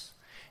brokenness,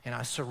 and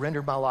I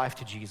surrendered my life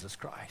to Jesus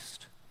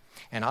Christ.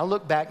 And I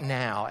look back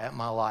now at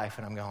my life,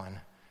 and I'm going,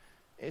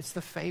 it's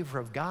the favor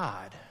of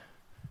God.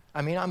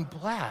 I mean, I'm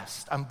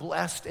blessed. I'm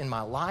blessed in my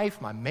life,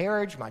 my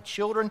marriage, my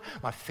children,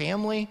 my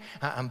family.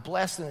 I'm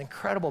blessed in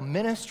incredible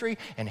ministry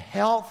and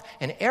health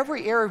and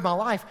every area of my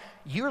life.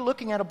 You're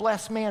looking at a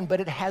blessed man,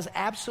 but it has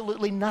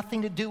absolutely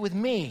nothing to do with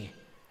me.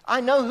 I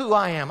know who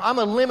I am. I'm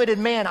a limited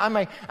man. I'm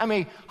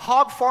a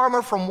hog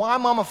farmer from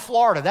Wimauma,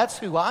 Florida. That's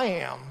who I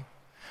am.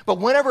 But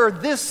whenever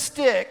this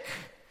stick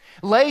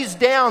lays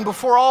down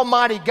before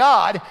Almighty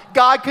God,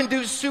 God can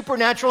do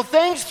supernatural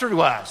things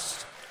through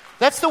us.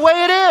 That's the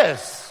way it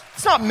is.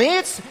 It's not me,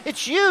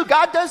 it's you.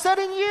 God does that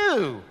in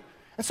you.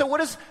 And so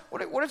what is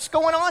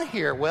going on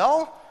here?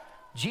 Well,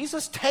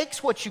 Jesus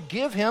takes what you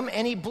give him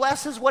and he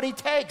blesses what he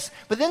takes.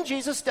 But then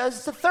Jesus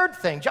does the third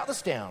thing. Jot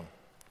this down.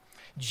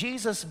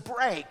 Jesus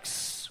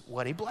breaks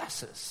what he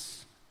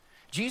blesses.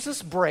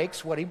 Jesus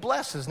breaks what he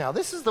blesses. Now,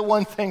 this is the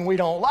one thing we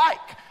don't like.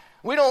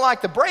 We don't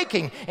like the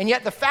breaking. And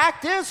yet the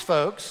fact is,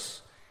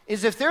 folks,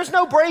 is if there's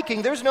no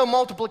breaking, there's no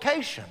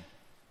multiplication.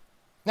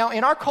 Now,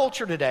 in our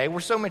culture today, we're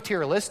so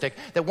materialistic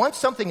that once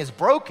something is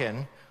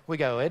broken, we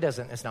go,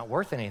 it's not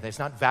worth anything. It's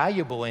not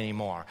valuable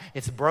anymore.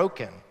 It's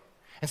broken.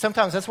 And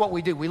sometimes that's what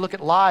we do. We look at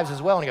lives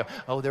as well and go,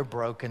 oh, they're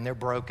broken, they're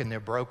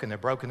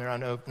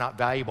not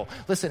valuable.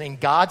 Listen, in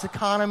God's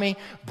economy,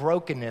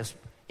 brokenness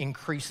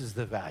increases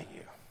the value.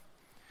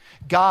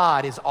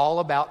 God is all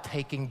about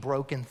taking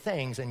broken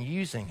things and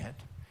using it.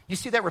 You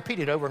see that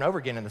repeated over and over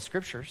again in the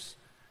scriptures.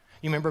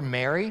 You remember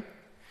Mary?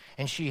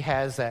 And she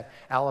has that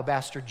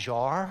alabaster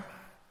jar.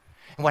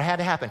 And what had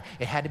to happen?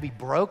 It had to be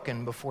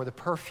broken before the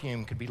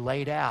perfume could be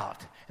laid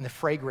out and the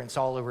fragrance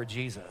all over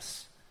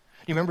Jesus.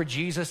 Do you remember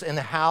Jesus in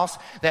the house?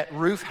 That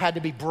roof had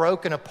to be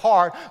broken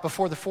apart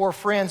before the four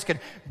friends could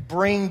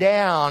bring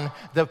down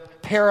the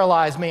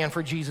paralyzed man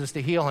for Jesus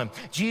to heal him.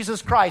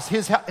 Jesus Christ,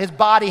 his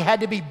body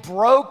had to be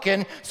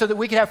broken so that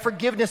we could have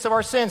forgiveness of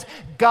our sins.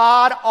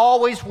 God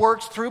always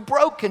works through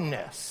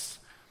brokenness.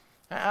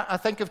 I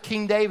think of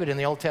King David in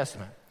the Old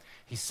Testament.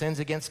 He sins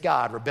against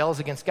God, rebels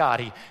against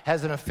God. He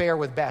has an affair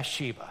with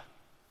Bathsheba.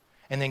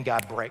 And then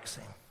God breaks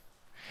him.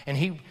 And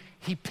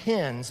he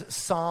pens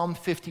Psalm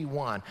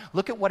 51.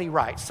 Look at what he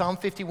writes. Psalm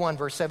 51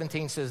 verse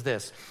 17 says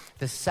this,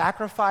 the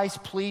sacrifice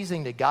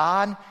pleasing to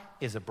God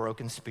is a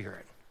broken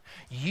spirit.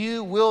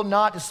 You will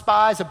not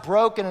despise a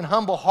broken and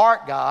humble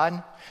heart,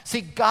 God.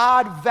 See,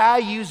 God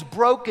values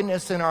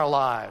brokenness in our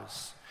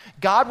lives.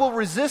 God will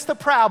resist the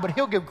proud, but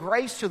he'll give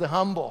grace to the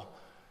humble.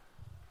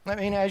 I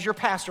mean, as your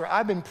pastor,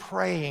 I've been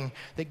praying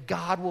that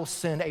God will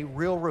send a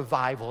real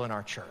revival in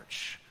our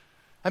church.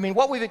 I mean,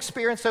 what we've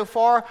experienced so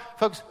far,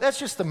 folks, that's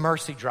just the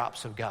mercy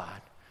drops of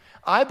God.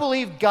 I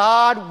believe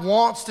God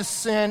wants to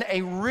send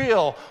a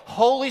real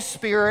Holy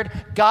Spirit,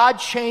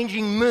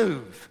 God-changing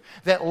move,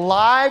 that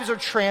lives are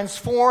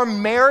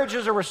transformed,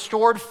 marriages are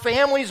restored,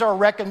 families are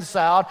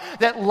reconciled,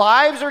 that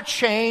lives are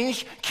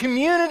changed,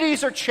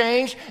 communities are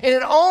changed, and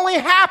it only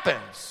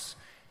happens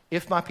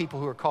if my people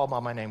who are called by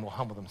my name will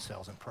humble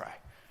themselves and pray.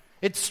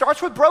 It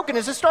starts with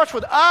brokenness. It starts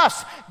with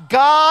us.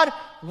 God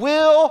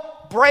will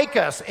break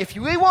us. If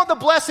we want the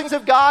blessings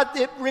of God,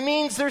 it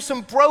means there's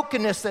some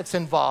brokenness that's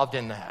involved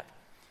in that.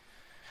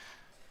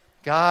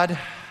 God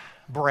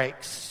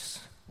breaks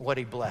what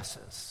he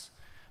blesses.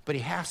 But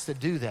he has to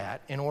do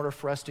that in order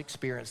for us to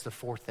experience the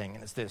fourth thing.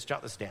 And it's this.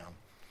 Jot this down.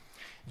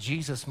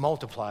 Jesus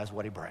multiplies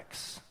what he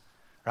breaks.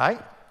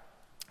 Right?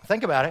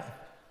 Think about it.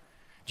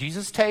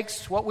 Jesus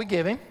takes what we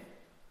give him.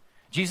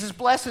 Jesus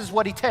blesses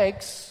what he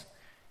takes.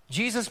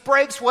 Jesus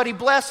breaks what he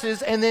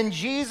blesses, and then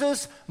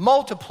Jesus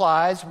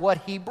multiplies what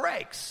he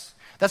breaks.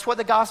 That's what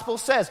the gospel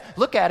says.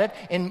 Look at it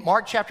in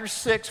Mark chapter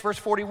 6, verse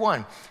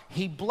 41.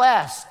 He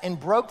blessed and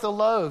broke the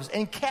loaves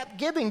and kept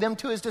giving them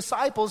to his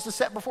disciples to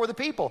set before the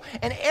people.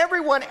 And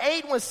everyone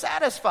ate and was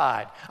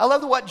satisfied. I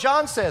love what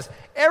John says.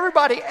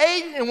 Everybody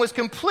ate and was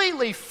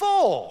completely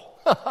full.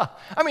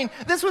 I mean,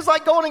 this was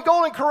like going in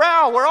Golden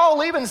Corral. We're all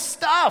leaving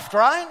stuffed,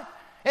 right?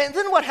 And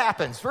then what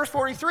happens? Verse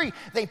 43,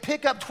 they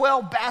pick up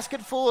 12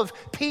 basketful of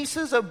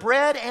pieces of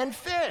bread and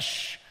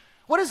fish.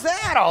 What is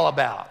that all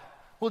about?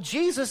 Well,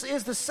 Jesus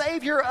is the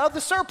Savior of the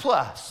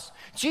surplus.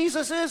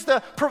 Jesus is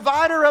the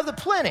provider of the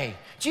plenty.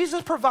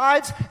 Jesus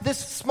provides this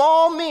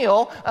small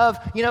meal of,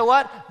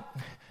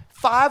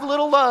 5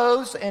 little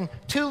loaves and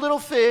 2 little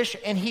fish,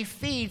 and he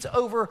feeds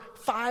over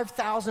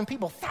 5,000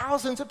 people,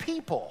 thousands of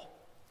people.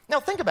 Now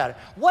think about it.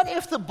 What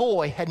if the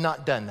boy had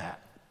not done that?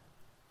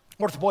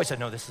 What if the boy said,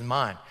 no, this is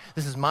mine.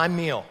 This is my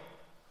meal.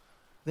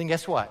 Then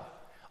guess what?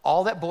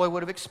 All that boy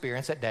would have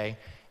experienced that day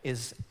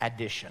is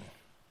addition,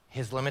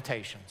 his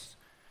limitations.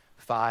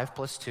 5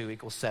 plus 2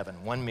 equals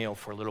 7, 1 meal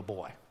for a little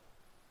boy.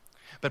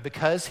 But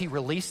because he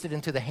released it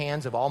into the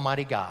hands of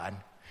Almighty God,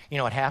 you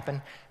know what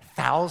happened?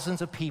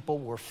 Thousands of people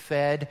were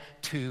fed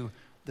to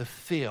the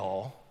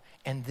fill,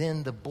 and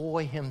then the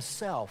boy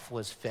himself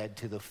was fed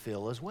to the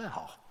fill as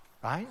well,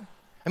 right?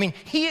 I mean,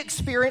 he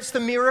experienced the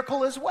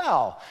miracle as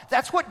well.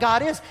 That's what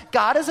God is.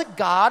 God is a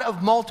God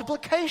of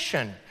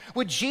multiplication.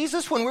 With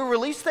Jesus, when we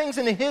release things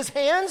into his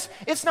hands,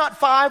 it's not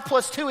 5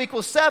 plus 2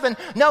 equals 7.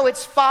 No,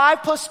 it's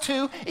 5 plus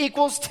 2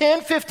 equals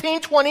 10,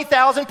 15,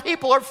 20,000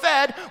 people are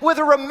fed with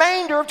a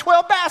remainder of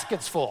 12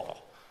 baskets full.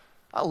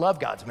 I love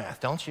God's math,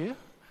 don't you?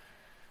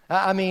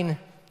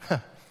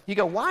 You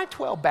go, why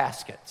 12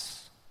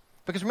 baskets?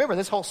 Because remember,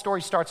 this whole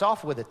story starts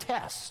off with a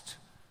test.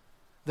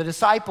 The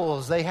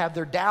disciples, they have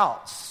their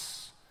doubts.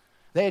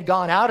 They had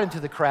gone out into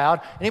the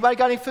crowd. Anybody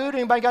got any food?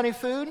 Anybody got any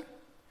food?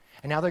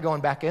 And now they're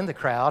going back in the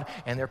crowd,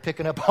 and they're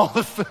picking up all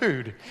the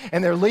food.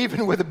 And they're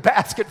leaving with a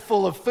basket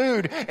full of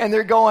food. And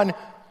they're going,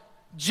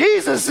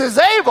 Jesus is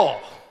able.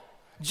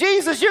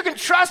 Jesus, you can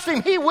trust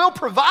him. He will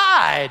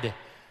provide.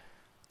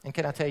 And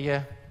can I tell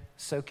you,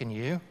 so can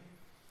you.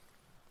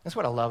 That's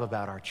what I love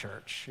about our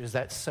church, is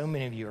that so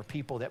many of you are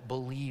people that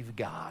believe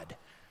God.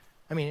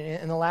 I mean,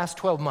 in the last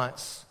 12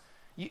 months,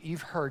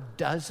 you've heard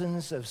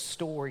dozens of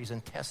stories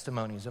and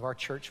testimonies of our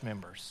church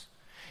members.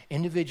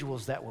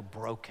 Individuals that were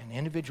broken,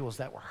 individuals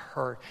that were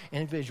hurt,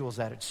 individuals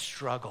that had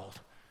struggled.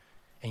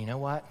 And you know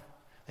what?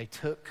 They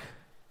took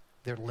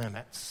their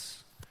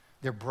limits,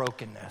 their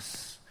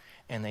brokenness,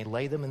 and they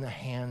lay them in the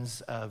hands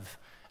of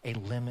a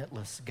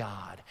limitless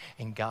God.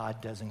 And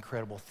God does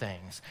incredible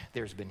things.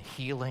 There's been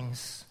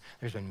healings.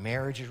 There's been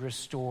marriages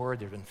restored.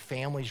 There's been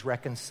families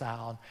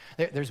reconciled.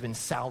 There's been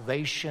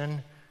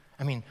salvation.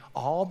 I mean,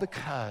 all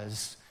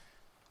because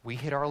we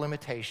hit our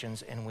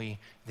limitations and we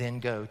then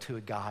go to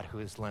a God who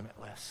is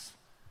limitless.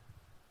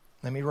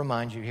 Let me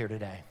remind you here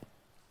today,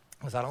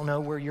 because I don't know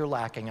where you're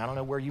lacking. I don't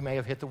know where you may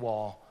have hit the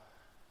wall,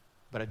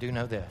 but I do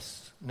know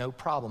this. No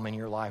problem in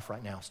your life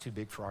right now is too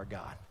big for our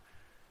God.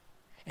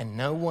 And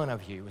no one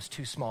of you is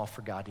too small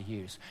for God to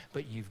use.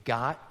 But you've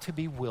got to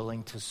be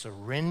willing to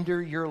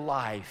surrender your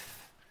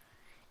life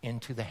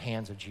into the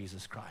hands of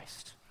Jesus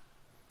Christ.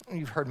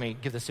 You've heard me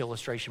give this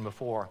illustration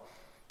before.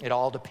 It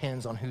all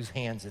depends on whose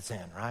hands it's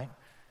in, right?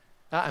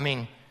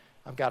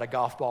 I've got a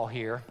golf ball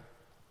here,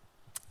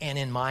 and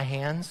in my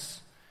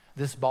hands,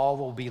 this ball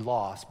will be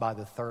lost by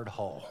the 3rd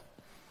hole.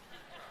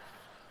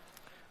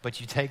 But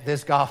you take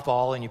this golf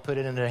ball and you put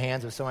it into the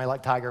hands of somebody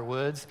like Tiger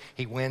Woods,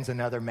 he wins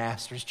another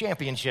Masters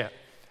championship,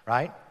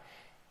 right?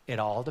 It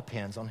all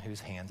depends on whose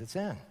hands it's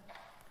in.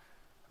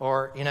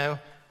 Or,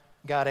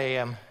 got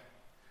a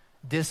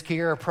disc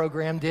here, a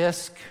program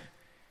disc.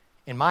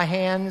 In my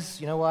hands,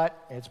 you know what?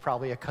 It's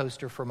probably a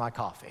coaster for my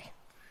coffee.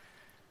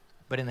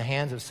 But in the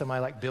hands of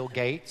somebody like Bill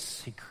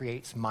Gates, he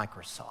creates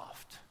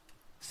Microsoft.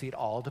 See, it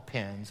all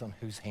depends on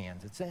whose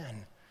hands it's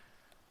in.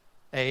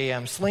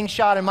 A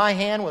slingshot in my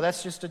hand, well,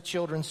 that's just a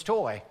children's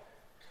toy.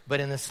 But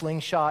in the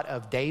slingshot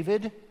of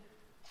David,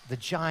 the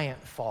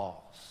giant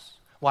falls.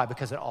 Why?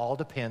 Because it all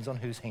depends on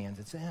whose hands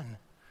it's in.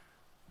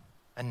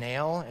 A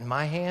nail in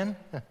my hand,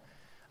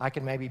 I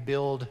can maybe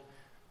build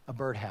a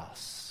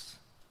birdhouse.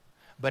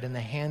 But in the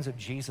hands of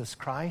Jesus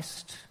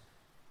Christ,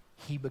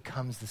 he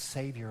becomes the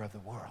Savior of the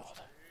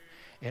world.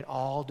 It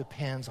all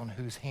depends on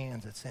whose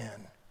hands it's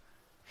in.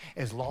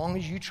 As long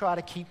as you try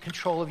to keep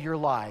control of your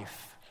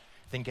life,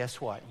 then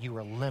guess what? You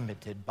are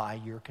limited by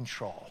your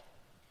control.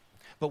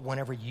 But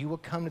whenever you will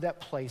come to that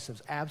place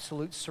of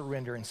absolute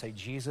surrender and say,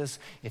 Jesus,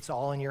 it's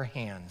all in your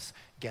hands,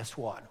 guess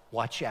what?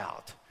 Watch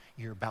out.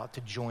 You're about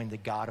to join the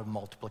God of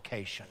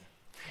multiplication.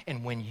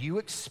 And when you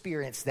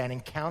experience that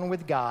encounter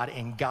with God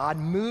and God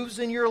moves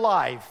in your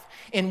life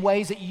in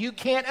ways that you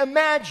can't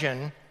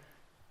imagine,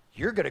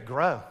 you're going to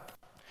grow.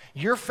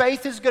 Your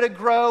faith is going to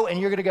grow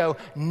and you're going to go,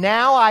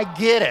 now I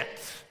get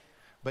it.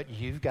 But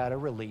you've got to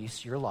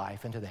release your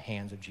life into the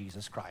hands of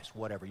Jesus Christ,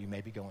 whatever you may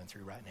be going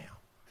through right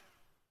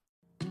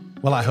now.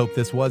 Well, I hope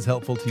this was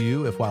helpful to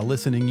you. If while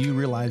listening you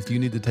realized you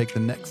need to take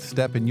the next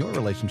step in your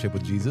relationship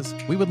with Jesus,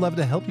 we would love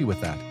to help you with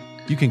that.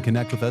 You can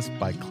connect with us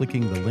by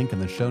clicking the link in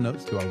the show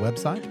notes to our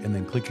website and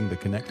then clicking the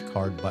Connect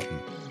Card button.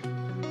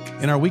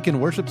 In our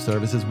weekend worship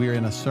services, we are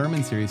in a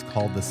sermon series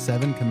called The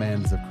 7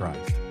 Commands of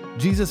Christ.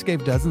 Jesus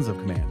gave dozens of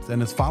commands,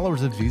 and as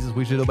followers of Jesus,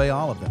 we should obey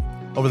all of them.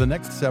 Over the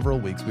next several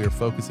weeks, we are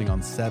focusing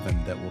on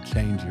 7 that will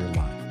change your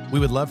life. We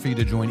would love for you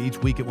to join each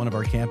week at one of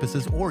our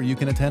campuses, or you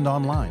can attend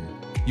online.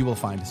 You will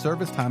find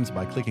service times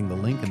by clicking the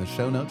link in the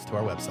show notes to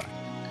our website.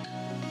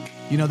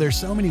 You know, there's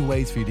so many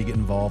ways for you to get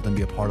involved and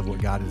be a part of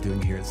what God is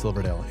doing here at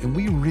Silverdale, and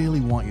we really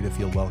want you to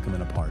feel welcome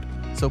and a part.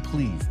 So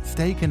please,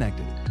 stay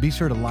connected. Be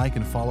sure to like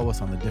and follow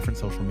us on the different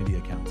social media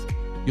accounts.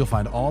 You'll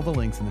find all the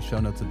links in the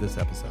show notes of this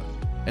episode.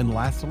 And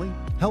lastly,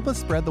 help us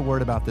spread the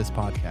word about this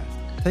podcast.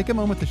 Take a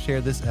moment to share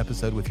this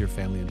episode with your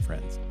family and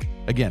friends.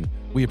 Again,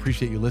 we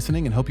appreciate you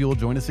listening and hope you will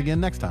join us again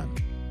next time.